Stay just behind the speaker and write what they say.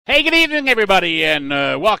Hey, good evening, everybody, and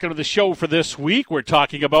welcome to the show for this week. We're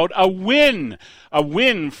talking about a win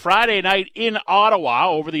Friday night in Ottawa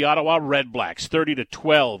over the Ottawa Redblacks.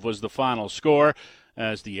 30-12 was the final score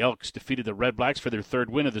as the Elks defeated the Redblacks for their third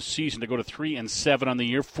win of the season to go to 3-7 on the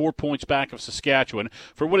year, 4 points back of Saskatchewan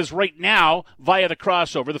for what is right now, via the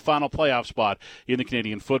crossover, the final playoff spot in the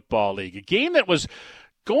Canadian Football League. A game that was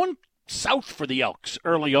going south for the Elks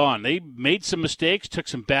early on. They made some mistakes, took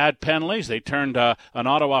some bad penalties. They turned an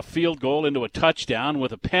Ottawa field goal into a touchdown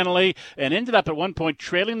with a penalty and ended up at one point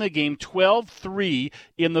trailing the game 12-3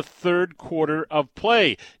 in the third quarter of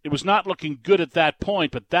play. It was not looking good at that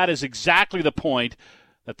point, but that is exactly the point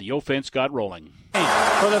that the offense got rolling.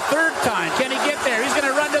 For the third time, can he get there? He's going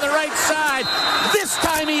to run to the right side. This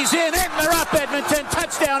time he's in, and they're up, Edmonton.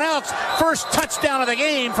 Touchdown Elks. First touchdown of the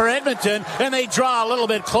game for Edmonton, and they draw a little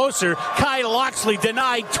bit closer. Kyle Loxley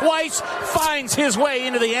denied twice, finds his way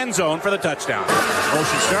into the end zone for the touchdown.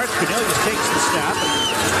 Motion starts. Cornelius takes the snap,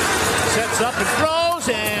 and sets up and throws,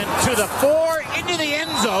 and to the 4, into the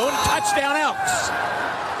end zone. Touchdown Elks.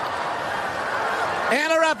 And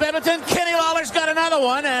they're up, Edmonton. Kenny Lawler's got another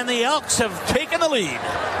one, and the Elks have taken the lead.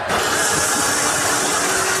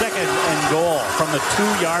 Second and goal from the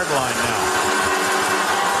 2-yard line now.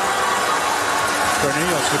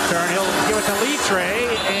 Cornelius with turn. He'll give it to Litre,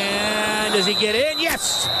 and does he get in?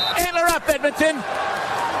 Yes! And they're up, Edmonton.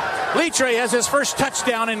 Litre has his first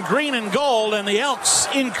touchdown in green and gold, and the Elks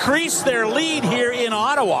increase their lead here in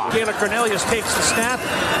Ottawa. Taylor Cornelius takes the snap,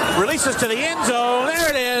 releases to the end zone. There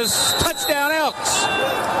it is. Touchdown Elks.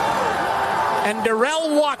 And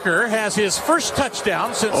Darrell Walker has his first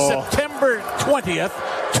touchdown since September 20th,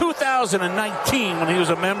 2019, when he was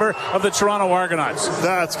a member of the Toronto Argonauts.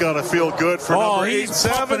 That's got to feel good for number 8-7. He's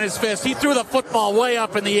pumping his fist. He threw the football way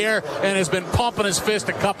up in the air and has been pumping his fist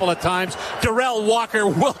a couple of times. Darrell Walker,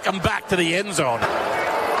 welcome back to the end zone.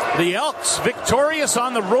 The Elks victorious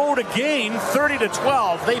on the road again,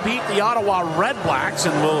 30-12. They beat the Ottawa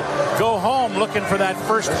Redblacks and will go home looking for that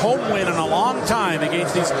first home win in a long time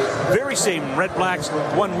against these very same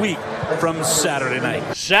Redblacks 1 week from Saturday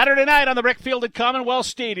night. Saturday night on the Rickfield at Commonwealth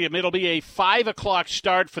Stadium. It'll be a 5 o'clock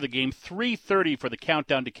start for the game, 3:30 for the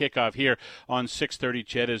countdown to kickoff here on 6:30,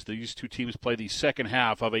 Chet, as these two teams play the second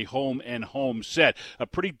half of a home-and-home set. A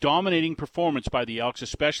pretty dominating performance by the Elks,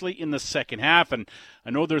 especially in the second half, and I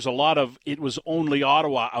know there's a lot of it was only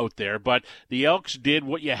Ottawa out there, but the Elks did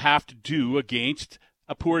what you have to do against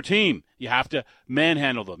a poor team. You have to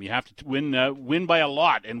manhandle them. You have to win by a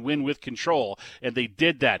lot and win with control, and they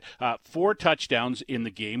did that. 4 touchdowns in the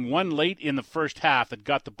game, 1 late in the first half that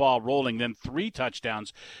got the ball rolling, then 3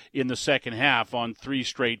 touchdowns in the second half on 3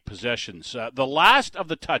 straight possessions. The last of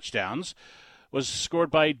the touchdowns was scored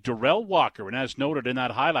by Darrell Walker, and as noted in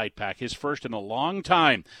that highlight pack, his first in a long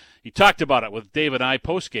time. He talked about it with Dave and I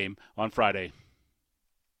post-game on Friday.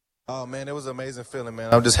 Oh, man, it was an amazing feeling,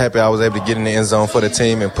 man. I'm just happy I was able to get in the end zone for the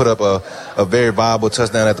team and put up a very viable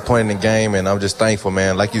touchdown at the point in the game, and I'm just thankful,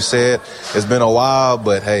 man. Like you said, it's been a while,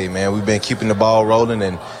 but, hey, man, we've been keeping the ball rolling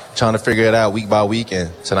and trying to figure it out week by week,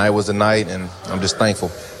 and tonight was the night, and I'm just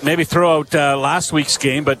thankful. Maybe throw out last week's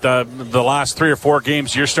game, but the last 3 or 4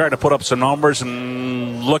 games, you're starting to put up some numbers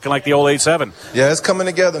and looking like the old 8-7. Yeah, it's coming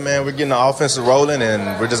together, man. We're getting the offense rolling,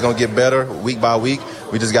 and we're just going to get better week by week.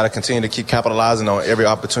 We just got to continue to keep capitalizing on every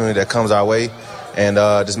opportunity that comes our way and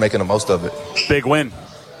just making the most of it. Big win.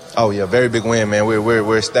 Oh, yeah, very big win, man.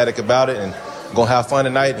 We're ecstatic about it, and going to have fun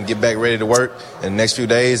tonight and get back ready to work in the next few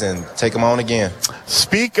days and take them on again.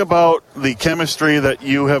 Speak about the chemistry that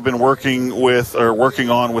you have been working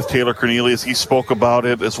on with Taylor Cornelius. He spoke about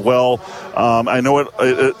it as well. I know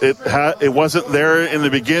it wasn't there in the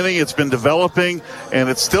beginning. It's been developing, and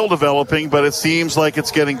it's still developing, but it seems like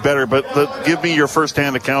it's getting better. But give me your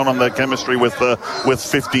first-hand account on that chemistry with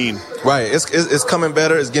 15. Right. It's coming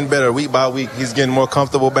better. It's getting better week by week. He's getting more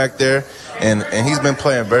comfortable back there. And he's been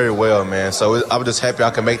playing very well, man. So I'm just happy I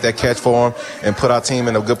can make that catch for him and put our team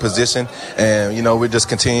in a good position. And, you know, we just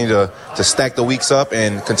continue to stack the weeks up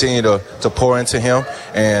and continue to pour into him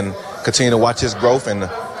and continue to watch his growth and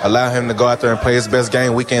allow him to go out there and play his best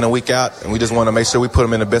game week in and week out. And we just want to make sure we put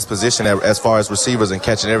him in the best position as far as receivers and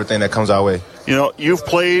catching everything that comes our way. You know, you've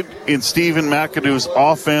played in Stephen McAdoo's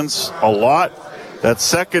offense a lot. That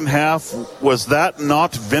second half, was that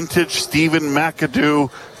not vintage Stephen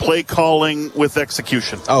McAdoo play calling with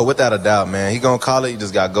execution? Oh, without a doubt, man. He's going to call it. You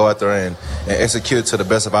just got to go out there and execute to the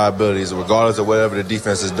best of our abilities, regardless of whatever the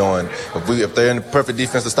defense is doing. If they're in the perfect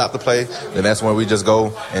defense to stop the play, then that's when we just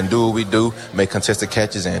go and do what we do, make contested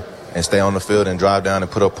catches and stay on the field and drive down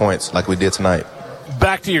and put up points like we did tonight.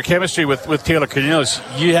 Back to your chemistry with Taylor Cornelius,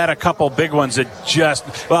 you had a couple big ones that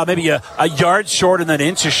just, well, maybe a yard short and then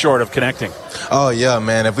inches short of connecting. Oh, yeah,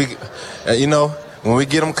 man. If we, when we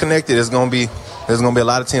get them connected, there's going to be a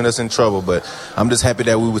lot of teams that's in trouble. But I'm just happy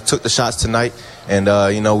that we took the shots tonight. And,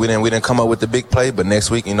 we didn't come up with the big play. But next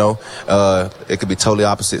week, it could be totally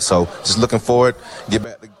opposite. So just looking forward, get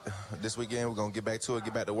back this weekend. We're going to get back to it,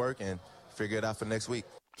 get back to work, and figure it out for next week.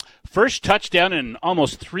 First touchdown in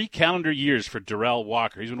almost 3 calendar years for Darrell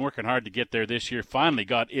Walker. He's been working hard to get there this year. Finally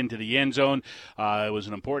got into the end zone. It was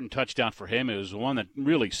an important touchdown for him. It was one that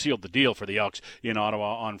really sealed the deal for the Elks in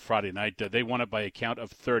Ottawa on Friday night. They won it by a count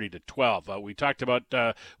of 30-12. We talked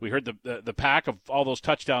about, we heard the pack of all those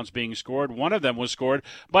touchdowns being scored. One of them was scored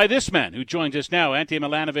by this man who joins us now. Ante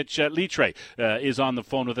Milanovic-Litre is on the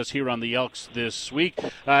phone with us here on the Elks this week.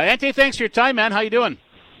 Ante, thanks for your time, man. How you doing?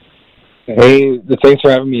 Hey, thanks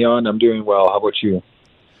for having me on. I'm doing well. How about you?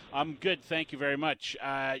 I'm good. Thank you very much.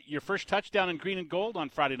 Your first touchdown in green and gold on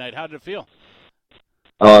Friday night. How did it feel?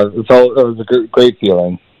 It was a great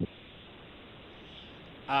feeling.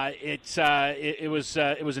 It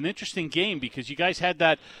was an interesting game because you guys had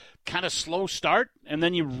that kind of slow start, and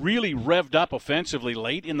then you really revved up offensively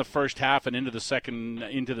late in the first half and into the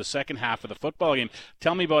second half of the football game.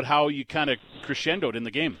 Tell me about how you kind of crescendoed in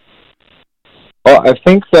the game. Well, I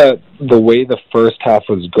think that the way the first half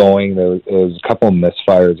was going, there was a couple of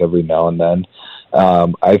misfires every now and then.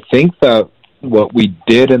 I think that what we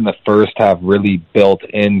did in the first half really built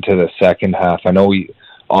into the second half. I know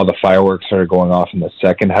all the fireworks started going off in the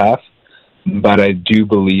second half, but I do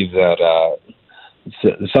believe that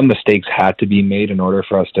some mistakes had to be made in order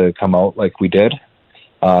for us to come out like we did.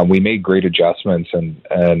 We made great adjustments, and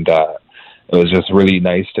it was just really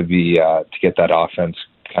nice to get that offense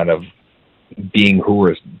kind of being who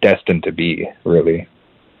we're destined to be, really.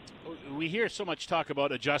 We hear so much talk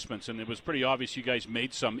about adjustments, and it was pretty obvious you guys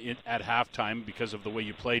made some at halftime because of the way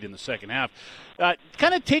you played in the second half.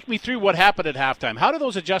 Kind of take me through what happened at halftime. How do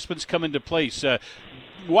those adjustments come into place?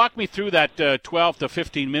 Walk me through that 12 to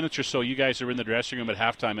 15 minutes or so you guys are in the dressing room at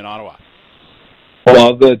halftime in Ottawa.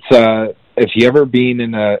 Well, if you ever been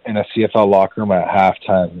in a CFL locker room at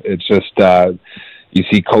halftime, it's just you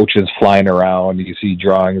see coaches flying around, you see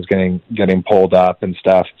drawings getting pulled up and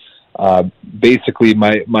stuff. Basically,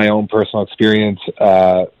 my own personal experience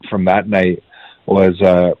from that night was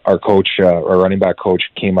our coach, our running back coach,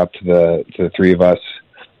 came up to the three of us,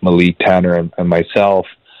 Malik, Tanner, and myself.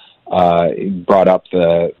 Brought up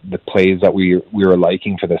the plays that we were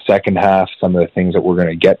liking for the second half, some of the things that we're going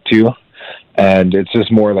to get to. And it's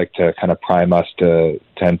just more like to kind of prime us to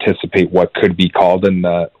anticipate what could be called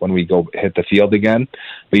when we go hit the field again.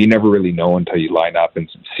 But you never really know until you line up and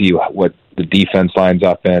see what the defense lines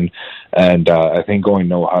up in. And I think going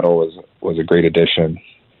no huddle was a great addition.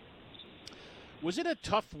 Was it a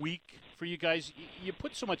tough week for you guys? You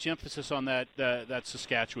put so much emphasis on that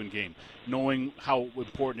Saskatchewan game, knowing how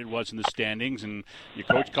important it was in the standings, and your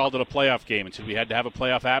coach called it a playoff game and said we had to have a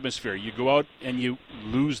playoff atmosphere. You go out and you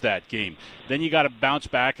lose that game. Then you got to bounce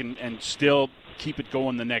back and still keep it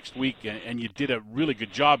going the next week, and you did a really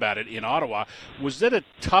good job at it in Ottawa. Was that a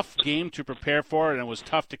tough game to prepare for, and it was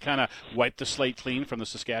tough to kind of wipe the slate clean from the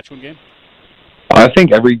Saskatchewan game? I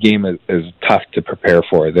think every game is tough to prepare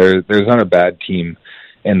for. There's not a bad team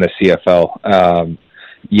in the CFL.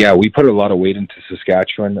 We put a lot of weight into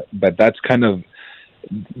Saskatchewan, but that kind of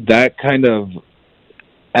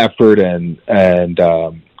effort and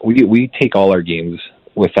we take all our games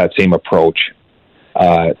with that same approach.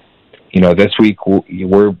 This week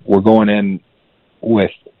we're going in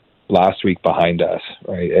with last week behind us,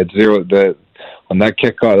 right? It's when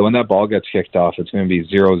that ball gets kicked off, it's going to be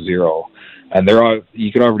 0-0, and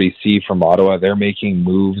you can already see from Ottawa they're making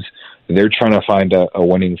moves. They're trying to find a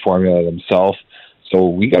winning formula themselves. So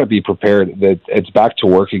we got to be prepared that it's back to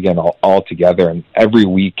work again all together. And every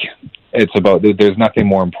week it's about, there's nothing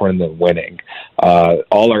more important than winning.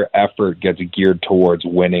 All our effort gets geared towards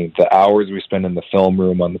winning. The hours we spend in the film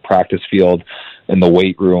room, on the practice field, in the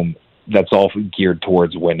weight room, that's all geared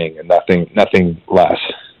towards winning and nothing less.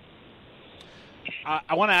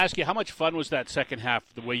 I want to ask you, how much fun was that second half,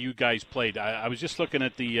 the way you guys played? I was just looking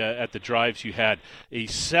at the drives you had. A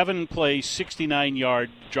 7-play,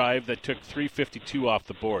 69-yard drive that took 352 off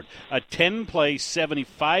the board. A 10-play,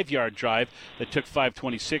 75-yard drive that took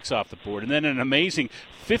 526 off the board. And then an amazing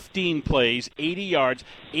 15 plays, 80 yards,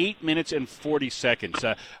 8 minutes and 40 seconds.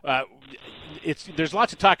 There's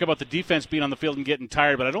lots of talk about the defense being on the field and getting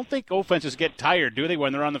tired, but I don't think offenses get tired, do they,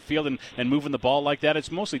 when they're on the field and moving the ball like that?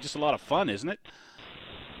 It's mostly just a lot of fun, isn't it?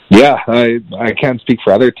 Yeah, I can't speak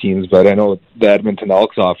for other teams, but I know the Edmonton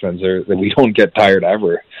Elks offense, that we don't get tired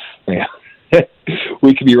ever. Yeah.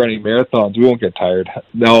 we could be running marathons. We won't get tired.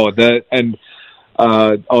 No,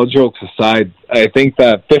 all jokes aside, I think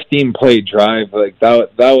that 15-play drive, like that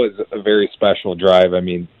was a very special drive. I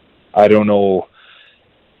mean, I don't know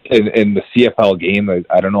in the CFL game,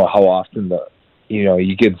 I don't know how often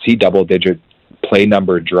you can see double-digit play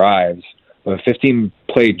number drives. But a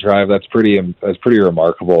 15-play drive, that's pretty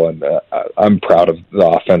remarkable, and I'm proud of the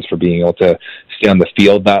offense for being able to stay on the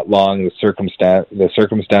field that long. The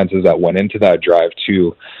circumstances that went into that drive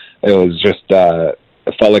too, it was just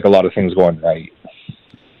it felt like a lot of things going right.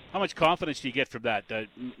 How much confidence do you get from that?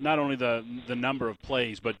 Not only the number of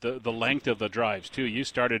plays, but the length of the drives, too. You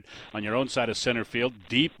started on your own side of center field,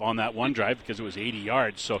 deep on that one drive because it was 80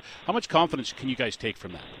 yards. So how much confidence can you guys take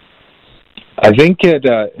from that? I think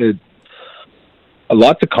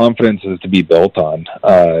lots of confidence is to be built on.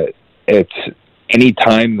 It's any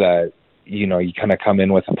time that, you kind of come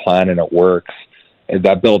in with a plan and it works,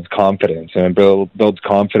 that builds confidence. And it builds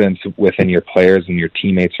confidence within your players and your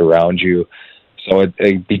teammates around you. So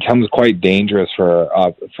it becomes quite dangerous for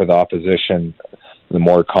the opposition the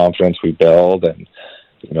more confidence we build, and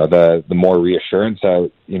the more reassurance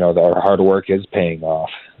that that our hard work is paying off.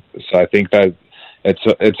 So I think that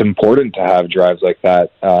it's important to have drives like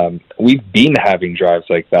that. We've been having drives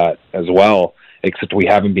like that as well, except we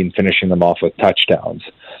haven't been finishing them off with touchdowns.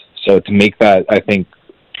 So to make that, I think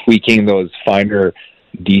tweaking those finer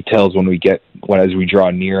details as we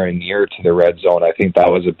draw near and near to the red zone, I think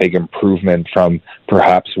that was a big improvement from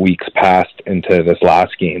perhaps weeks past into this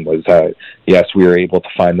last game. Was that yes, we were able to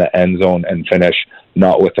find the end zone and finish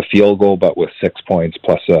not with a field goal but with 6 points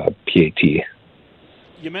plus a PAT.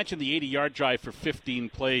 You mentioned the 80-yard drive for 15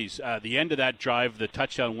 plays. The end of that drive, the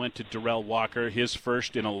touchdown went to Darrell Walker, his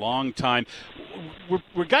first in a long time.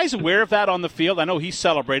 Were guys aware of that on the field? I know he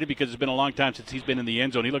celebrated because it's been a long time since he's been in the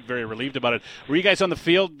end zone. He looked very relieved about it. Were you guys on the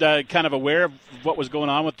field kind of aware of what was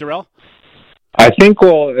going on with Darrell? I think,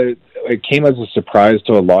 it came as a surprise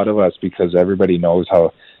to a lot of us because everybody knows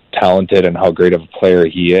how talented and how great of a player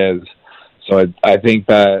he is. So I think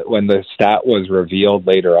that when the stat was revealed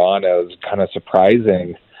later on, it was kind of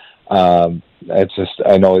surprising. It's just,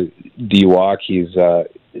 I know D-Walk,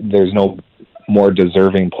 there's no more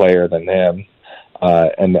deserving player than him.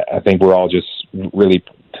 And I think we're all just really,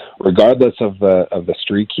 regardless of the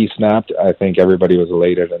streak he snapped, I think everybody was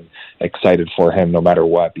elated and excited for him no matter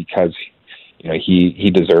what, because he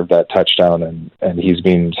deserved that touchdown, and he's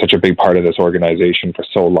been such a big part of this organization for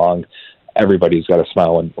so long. Everybody's got a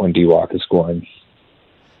smile when D-Walk is scoring.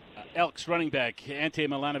 Elks running back Ante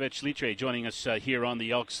Milanovic-Litre joining us here on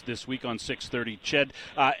the Elks this week on 6:30. Ched,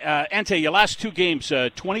 Ante, your last two games,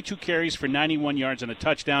 22 carries for 91 yards and a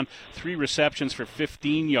touchdown, 3 receptions for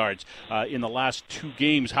 15 yards in the last 2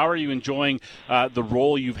 games. How are you enjoying the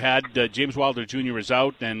role you've had? James Wilder Jr. is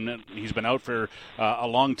out, and he's been out for a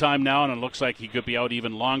long time now, and it looks like he could be out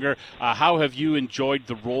even longer. How have you enjoyed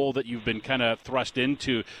the role that you've been kind of thrust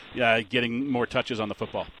into, getting more touches on the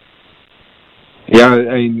football? Yeah,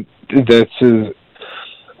 I mean, this is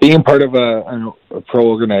being part of a pro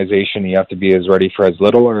organization. You have to be as ready for as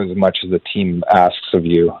little or as much as the team asks of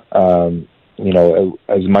you.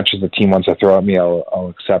 As much as the team wants to throw at me, I'll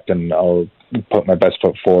accept, and I'll put my best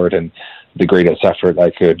foot forward and the greatest effort I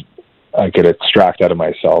could extract out of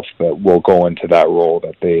myself that will go into that role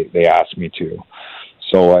that they ask me to.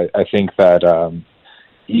 So I think that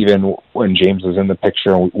even when James is in the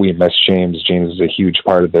picture, we miss James. James is a huge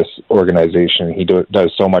part of this organization. He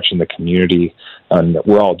does so much in the community, and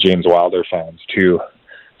we're all James Wilder fans too.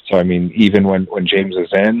 So, I mean, even when James is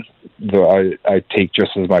in, I take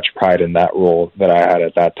just as much pride in that role that I had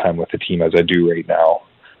at that time with the team as I do right now.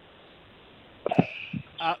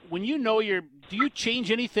 When do you change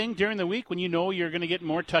anything during the week when you know you're going to get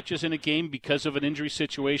more touches in a game because of an injury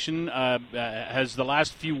situation? Has the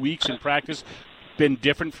last few weeks in practice been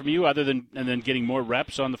different from you, other than getting more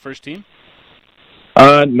reps on the first team?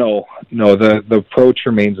 No. The approach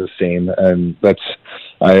remains the same, and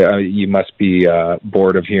you must be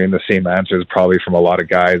bored of hearing the same answers probably from a lot of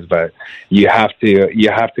guys, but you have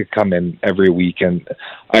to come in every week, and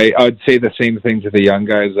I would say the same thing to the young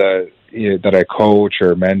guys that I coach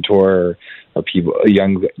or mentor, or people,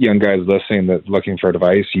 young guys listening that looking for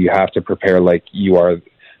advice. You have to prepare like you are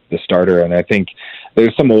the starter, and I think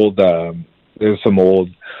there's some old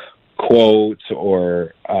quotes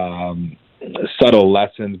or subtle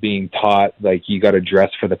lessons being taught, like you got to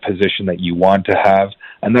dress for the position that you want to have,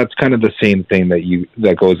 and that's kind of the same thing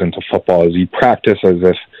that goes into football. Is you practice as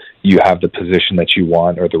if you have the position that you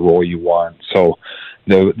want or the role you want. So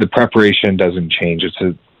the preparation doesn't change. It's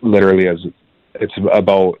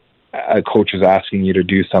about a coach is asking you to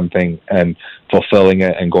do something and fulfilling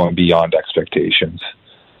it and going beyond expectations.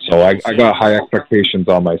 So I got high expectations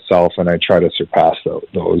on myself, and I try to surpass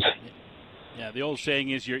those. Yeah, the old saying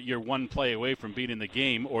is you're one play away from being in the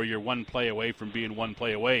game, or you're one play away from being one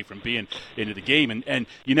play away from being into the game, and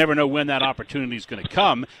you never know when that opportunity is going to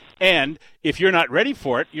come. And if you're not ready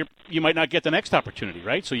for it, you might not get the next opportunity,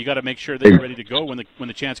 right? So you got to make sure that you're ready to go when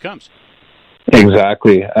the chance comes.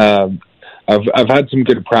 Exactly. I've had some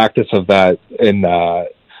good practice of that, and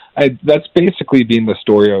that's basically been the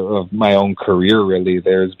story of my own career. Really,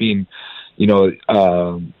 there's been,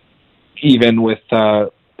 even with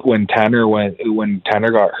when Tanner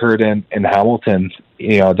got hurt in Hamilton,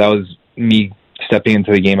 that was me stepping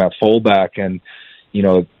into the game at fullback, and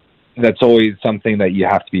that's always something that you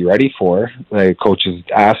have to be ready for. Like, coaches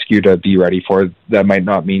ask you to be ready for. That might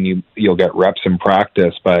not mean you'll get reps in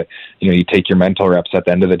practice, but you take your mental reps at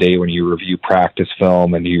the end of the day when you review practice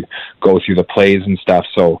film and you go through the plays and stuff.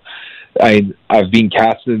 So I've been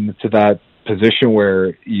casted into that position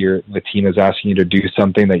where the team is asking you to do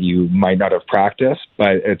something that you might not have practiced,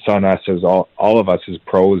 but it's on us as all of us as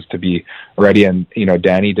pros to be ready. And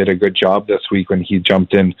Danny did a good job this week when he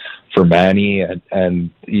jumped in for Manny, and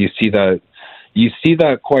you see that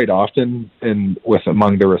quite often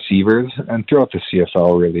among the receivers and throughout the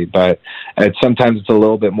CFL, really. But sometimes it's a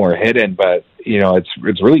little bit more hidden, but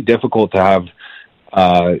it's really difficult to have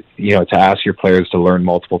to ask your players to learn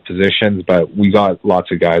multiple positions, but we got lots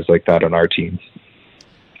of guys like that on our team.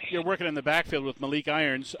 You're working in the backfield with Malik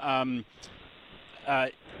Irons.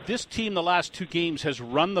 This team, the last two games, has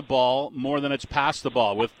run the ball more than it's passed the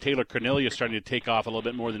ball, with Taylor Cornelius starting to take off a little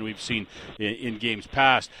bit more than we've seen in games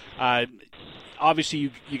past.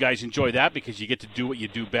 Obviously, you guys enjoy that because you get to do what you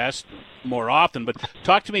do best more often, but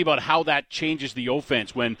talk to me about how that changes the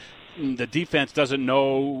offense when the defense doesn't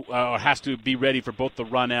know or has to be ready for both the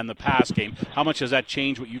run and the pass game. How much does that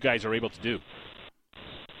change what you guys are able to do?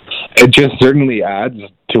 It just certainly adds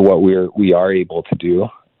to what we are able to do,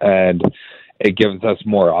 and it gives us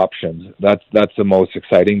more options. That's the most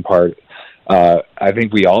exciting part. I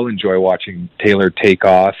think we all enjoy watching Taylor take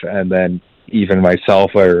off, and then even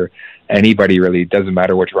myself or anybody, really, it doesn't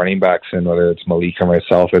matter which running backs in, whether it's Malik or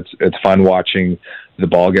myself. It's fun watching the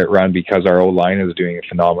ball get run because our O-line is doing a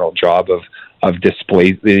phenomenal job of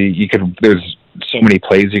display. There's so many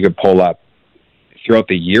plays you could pull up throughout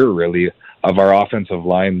the year, really, of our offensive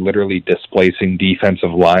line literally displacing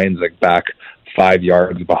defensive lines like back 5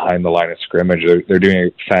 yards behind the line of scrimmage. They're doing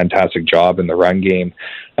a fantastic job in the run game.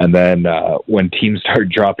 And then when teams start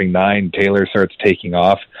dropping 9, Taylor starts taking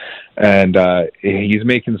off, and he's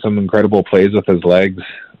making some incredible plays with his legs.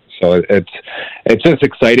 So it's just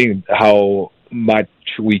exciting how much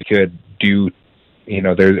we could do.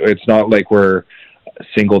 It's not like we're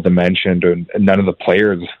single dimensioned, and none of the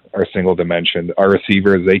players are single dimensioned. Our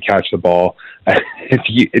receivers, they catch the ball.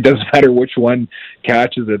 It doesn't matter which one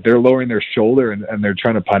catches it. They're lowering their shoulder and they're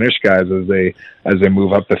trying to punish guys as they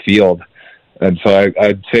move up the field. And so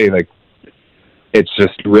I'd say, like, it's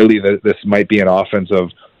just really this might be an offense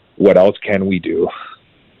of what else can we do.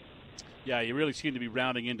 Yeah, you really seem to be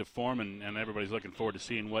rounding into form, and everybody's looking forward to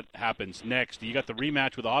seeing what happens next. You got the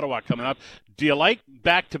rematch with Ottawa coming up. Do you like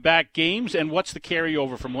back-to-back games, and what's the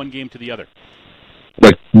carryover from one game to the other?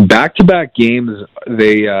 Like, back-to-back games,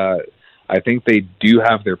 I think they do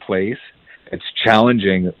have their place. It's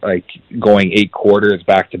challenging, like going 8 quarters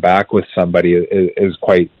back-to-back with somebody is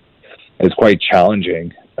quite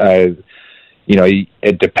challenging. It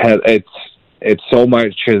depends. It's so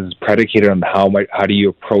much is predicated on how do you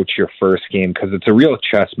approach your first game, because it's a real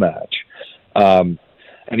chess match. And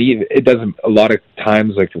it doesn't, a lot of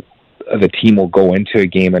times, like, the team will go into a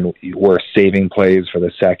game and we're saving plays for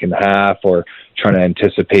the second half or trying to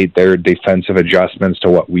anticipate their defensive adjustments to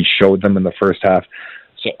what we showed them in the first half.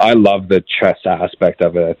 So I love the chess aspect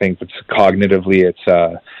of it. I think cognitively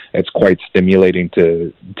it's quite stimulating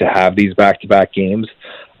to have these back-to-back games.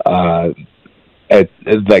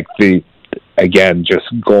 Again, just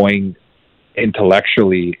going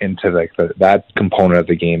intellectually into that component of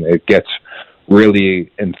the game, it gets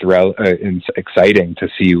really exciting to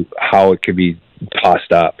see how it could be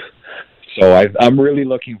tossed up. So I'm really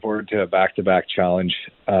looking forward to a back-to-back challenge.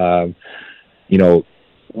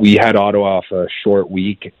 We had Ottawa off a short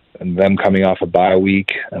week and them coming off a bye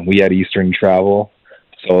week, and we had Eastern travel.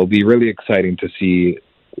 So it'll be really exciting to see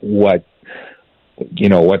what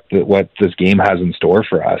this game has in store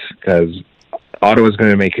for us, because Ottawa's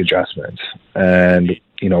going to make adjustments, and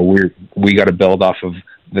we got to build off of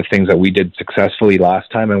the things that we did successfully last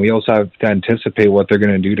time, and we also have to anticipate what they're going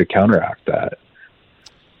to do to counteract that.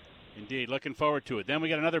 Indeed. Looking forward to it. Then we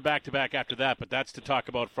got another back-to-back after that, but that's to talk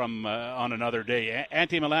about from on another day.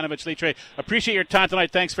 Ante Milanovic-Litre, appreciate your time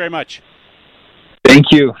tonight. Thanks very much. Thank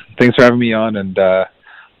you. Thanks for having me on, and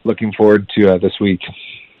looking forward to this week.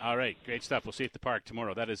 All right, great stuff. We'll see you at the park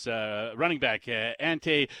tomorrow. That is running back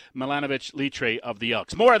Ante Milanovic-Litre of the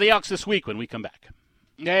Elks. More of the Elks this week when we come back.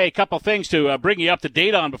 Hey, a couple things to bring you up to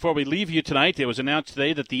date on before we leave you tonight. It was announced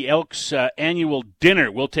today that the Elks annual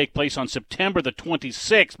dinner will take place on September the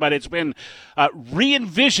 26th, but it's been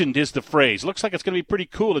re-envisioned is the phrase. Looks like it's going to be pretty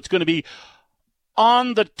cool. It's going to be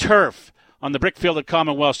on the turf on the Brickfield at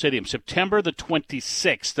Commonwealth Stadium, September the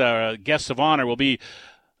 26th. Guests of honor will be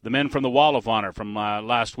the men from the Wall of Honor from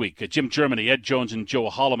last week, Jim Germany, Ed Jones, and Joe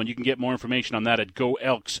Holloman. You can get more information on that at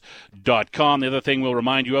goelks.com. The other thing we'll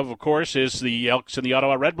remind you of course, is the Elks and the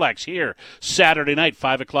Ottawa Redblacks here Saturday night,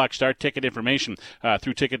 5 o'clock start. Ticket information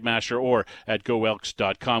through Ticketmaster or at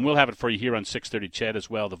goelks.com. We'll have it for you here on 6:30 CHED as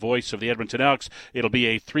well, the voice of the Edmonton Elks. It'll be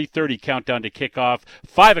a 3:30 countdown to kickoff,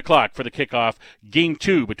 5 o'clock for the kickoff, Game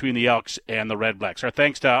 2 between the Elks and the Redblacks. Our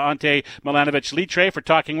thanks to Ante Milanovic-Litre for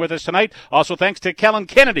talking with us tonight. Also thanks to Kellen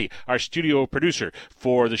Kennedy, our studio producer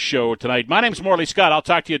for the show tonight. My name's Morley Scott. I'll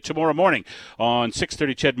talk to you tomorrow morning on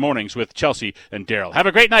 6:30 CHED Mornings with Chelsea and Daryl. Have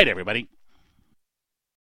a great night, everybody.